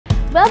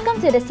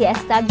Welcome to the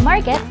CS Tag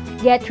Market.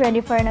 Get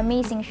ready for an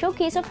amazing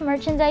showcase of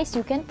merchandise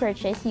you can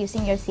purchase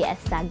using your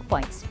CS Tag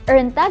points.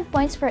 Earn tag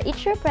points for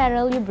each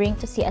referral you bring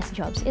to CS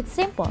Jobs. It's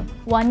simple.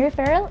 One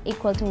referral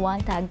equal to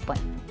one tag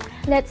point.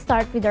 Let's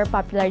start with our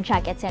popular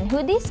jackets and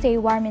hoodies. Stay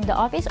warm in the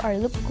office or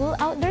look cool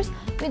outdoors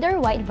with our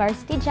white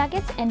varsity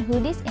jackets and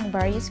hoodies in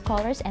various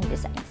colors and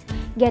designs.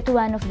 Get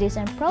one of these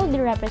and proudly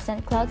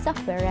represent Cloudstaff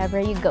wherever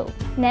you go.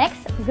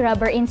 Next,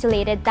 grab our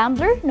insulated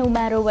tumbler. No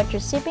matter what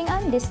you're sipping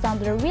on, this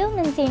tumbler will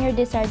maintain your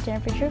desired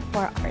temperature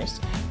for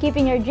hours,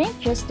 keeping your drink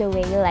just the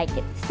way you like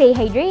it. Stay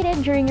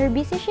hydrated during your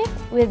busy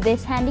shift with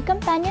this handy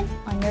companion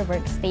on your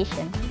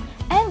workstation.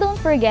 And don't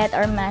forget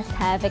our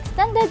must-have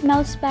extended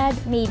mousepad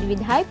made with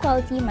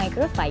high-quality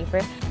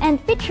microfiber and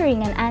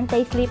featuring an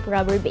anti-slip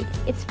rubber base.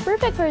 It's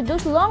perfect for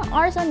those long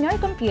hours on your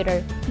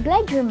computer.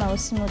 Glide your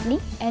mouse smoothly,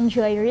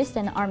 enjoy wrist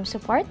and arm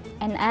support,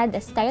 and add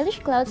a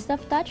stylish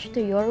Cloudstaff touch to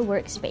your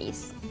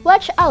workspace.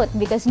 Watch out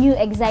because new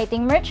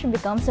exciting merch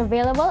becomes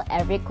available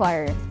every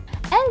quarter.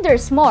 And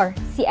there's more!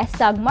 CS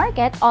Tag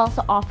Market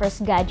also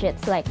offers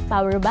gadgets like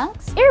power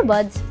banks,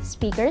 earbuds,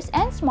 speakers,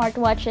 and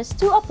smartwatches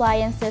to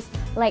appliances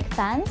like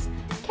fans,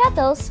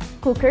 kettles,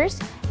 cookers,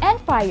 and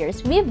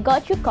fryers. We've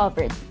got you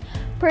covered.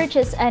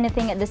 Purchase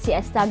anything at the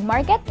CS Tag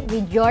Market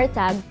with your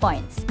tag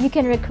points. You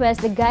can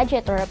request the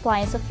gadget or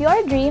appliance of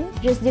your dream.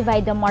 Just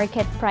divide the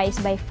market price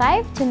by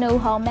 5 to know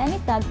how many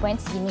tag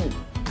points you need.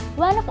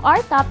 One of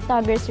our top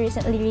taggers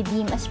recently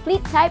redeemed a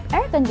split-type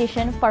air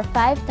conditioner for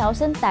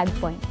 5,000 tag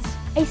points.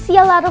 I see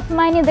a lot of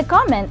mine in the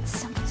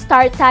comments.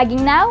 Start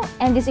tagging now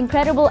and these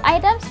incredible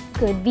items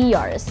could be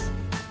yours.